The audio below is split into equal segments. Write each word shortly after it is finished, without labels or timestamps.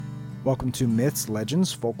Welcome to Myths,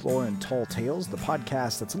 Legends, Folklore, and Tall Tales, the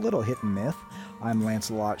podcast that's a little hit and myth. I'm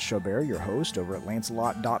Lancelot Chaubert, your host over at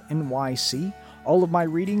lancelot.nyc. All of my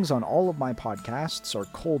readings on all of my podcasts are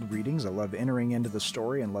cold readings. I love entering into the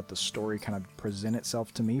story and let the story kind of present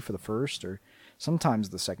itself to me for the first or sometimes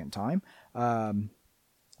the second time.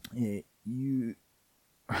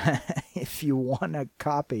 If you want a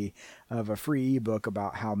copy of a free ebook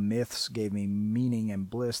about how myths gave me meaning and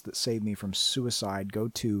bliss that saved me from suicide, go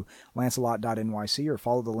to lancelot.nyc or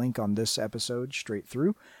follow the link on this episode straight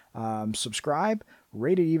through. Subscribe,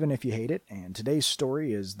 rate it even if you hate it, and today's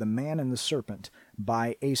story is The Man and the Serpent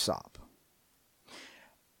by Aesop.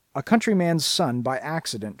 A countryman's son by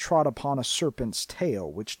accident trod upon a serpent's tail,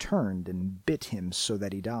 which turned and bit him so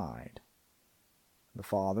that he died. The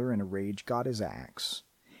father, in a rage, got his axe,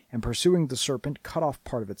 and pursuing the serpent, cut off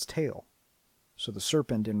part of its tail. So the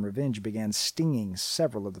serpent, in revenge, began stinging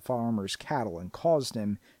several of the farmer's cattle and caused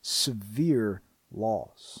him severe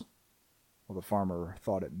loss. Well, the farmer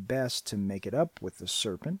thought it best to make it up with the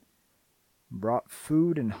serpent, and brought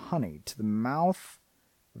food and honey to the mouth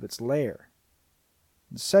of its lair,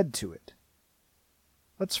 and said to it,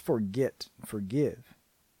 "Let's forget and forgive.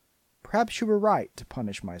 Perhaps you were right to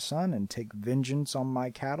punish my son and take vengeance on my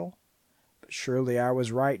cattle. But surely I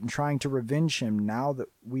was right in trying to revenge him. Now that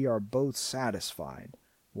we are both satisfied,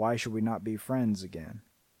 why should we not be friends again?"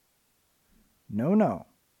 "No, no,"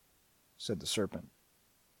 said the serpent.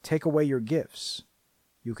 "Take away your gifts.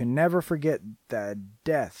 You can never forget the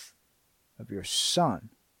death of your son,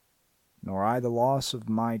 nor I the loss of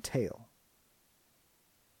my tail.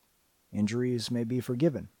 Injuries may be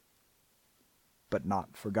forgiven, but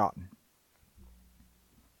not forgotten."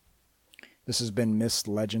 This has been Myths,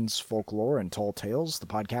 Legends, Folklore, and Tall Tales, the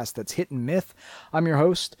podcast that's hit and myth. I'm your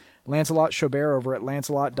host, Lancelot Chaubert, over at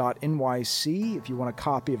lancelot.nyc. If you want a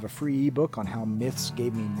copy of a free ebook on how myths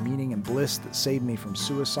gave me meaning and bliss that saved me from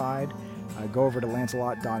suicide, go over to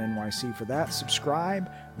lancelot.nyc for that.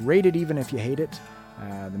 Subscribe, rate it even if you hate it.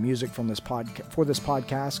 The music from this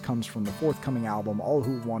podcast comes from the forthcoming album, All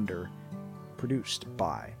Who Wonder, produced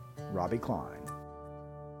by Robbie Klein.